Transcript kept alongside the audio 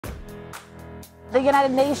The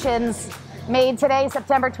United Nations made today,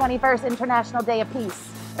 September 21st, International Day of Peace.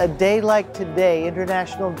 A day like today,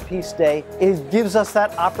 International Peace Day, gives us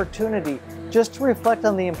that opportunity just to reflect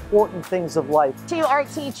on the important things of life. 2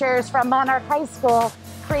 art teachers from Monarch High School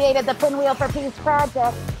created the Pinwheel for Peace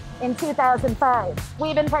project in 2005.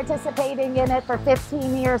 We've been participating in it for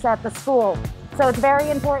 15 years at the school. So it's very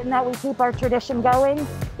important that we keep our tradition going.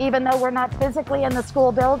 Even though we're not physically in the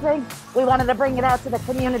school building, we wanted to bring it out to the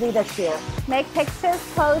community this year. Make pictures,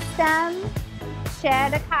 post them, share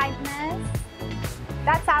the kindness.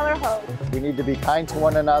 That's our hope. We need to be kind to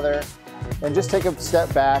one another and just take a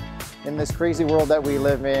step back in this crazy world that we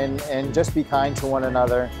live in and just be kind to one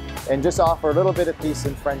another and just offer a little bit of peace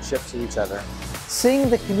and friendship to each other. Seeing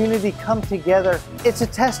the community come together, it's a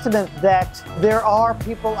testament that there are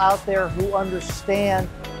people out there who understand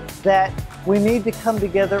that we need to come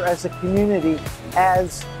together as a community,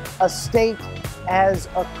 as a state, as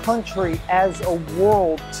a country, as a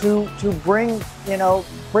world to bring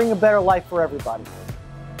a better life for everybody.